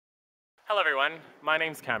Hello everyone, my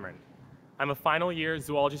name's Cameron. I'm a final year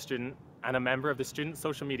zoology student and a member of the student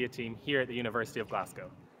social media team here at the University of Glasgow.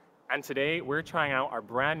 And today we're trying out our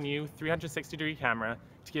brand new 360-degree camera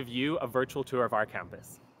to give you a virtual tour of our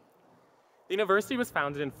campus. The university was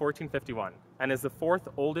founded in 1451 and is the fourth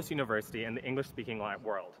oldest university in the English-speaking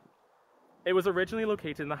world. It was originally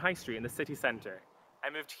located in the High Street in the city centre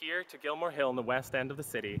and moved here to Gilmore Hill in the west end of the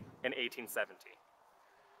city in 1870.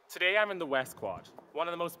 Today I'm in the West Quad, one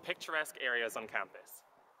of the most picturesque areas on campus.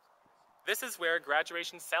 This is where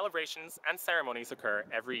graduation celebrations and ceremonies occur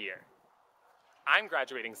every year. I'm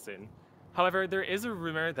graduating soon. However, there is a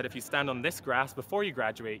rumor that if you stand on this grass before you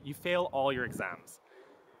graduate, you fail all your exams,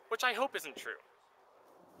 which I hope isn't true.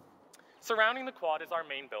 Surrounding the quad is our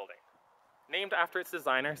main building, named after its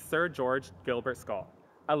designer, Sir George Gilbert Scott,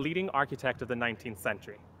 a leading architect of the 19th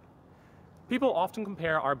century. People often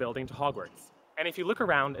compare our building to Hogwarts, and if you look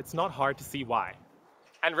around, it's not hard to see why.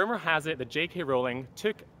 And rumor has it that J.K. Rowling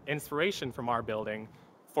took inspiration from our building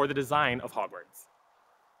for the design of Hogwarts.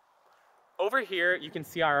 Over here, you can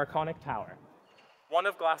see our iconic tower, one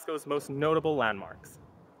of Glasgow's most notable landmarks.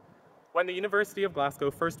 When the University of Glasgow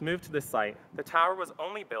first moved to this site, the tower was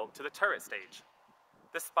only built to the turret stage.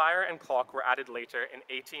 The spire and clock were added later in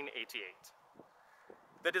 1888.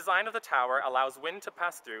 The design of the tower allows wind to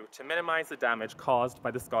pass through to minimize the damage caused by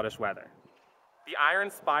the Scottish weather. The iron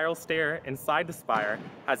spiral stair inside the spire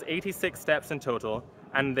has 86 steps in total,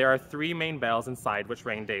 and there are 3 main bells inside which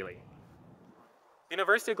ring daily. The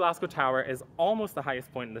University of Glasgow Tower is almost the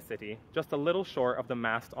highest point in the city, just a little short of the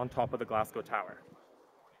mast on top of the Glasgow Tower.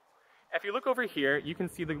 If you look over here, you can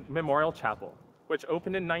see the Memorial Chapel, which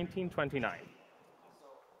opened in 1929.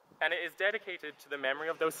 And it is dedicated to the memory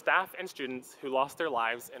of those staff and students who lost their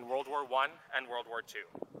lives in World War I and World War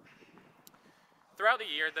II. Throughout the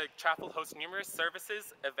year, the chapel hosts numerous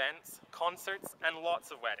services, events, concerts, and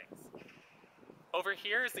lots of weddings. Over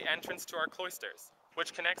here is the entrance to our cloisters,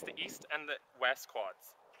 which connects the east and the west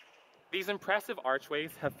quads. These impressive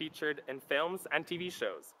archways have featured in films and TV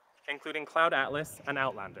shows, including Cloud Atlas and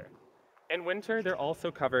Outlander. In winter, they're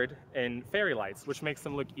also covered in fairy lights, which makes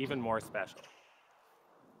them look even more special.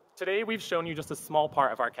 Today, we've shown you just a small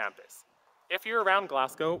part of our campus. If you're around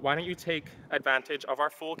Glasgow, why don't you take advantage of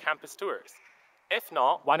our full campus tours? If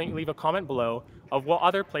not, why don't you leave a comment below of what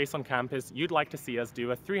other place on campus you'd like to see us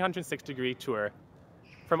do a 360-degree tour.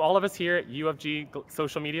 From all of us here at UofG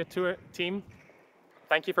social media team,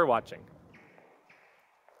 thank you for watching.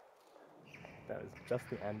 That was just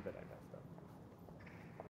the end that I got.